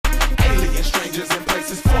strangers in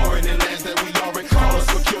places foreign and lands that we already call us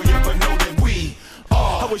peculiar, but know that we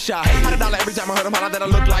are. I wish I had a dollar every time I heard him holler that I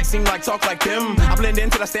look like, sing like, talk like them. I blend in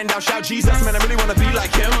till I stand out, shout Jesus, man, I really wanna be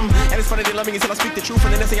like him. And it's funny they love me until I speak the truth,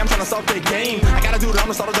 and then they say I'm trying to solve their game. I gotta do it on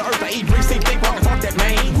the salt of the earth. I eat, breathe, think, walk, and talk that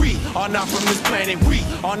man. We are not from this planet, we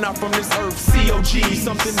are not from this earth. COG,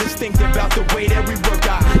 something distinct about the way that we work.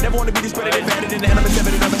 I never wanna be discredited, better than the elements,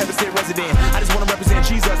 never heaven sit resident. I just wanna represent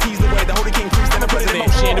Jesus, he's the way, the holy king, priest, and the president.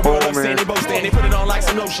 Motion, the world understand, they both stand, they put it on like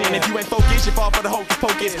some lotion. If you ain't focused, you fall for the hocus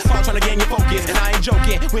pocus. Fall trying to gain your focus, and I ain't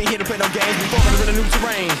joking. We ain't here to play no games, we falling in a new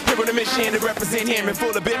terrain. Here with a mission to represent him, and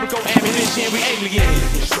full of biblical ammunition, we aliens.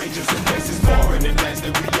 Strangers in places foreign and lands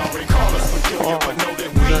that we already call us peculiar, but no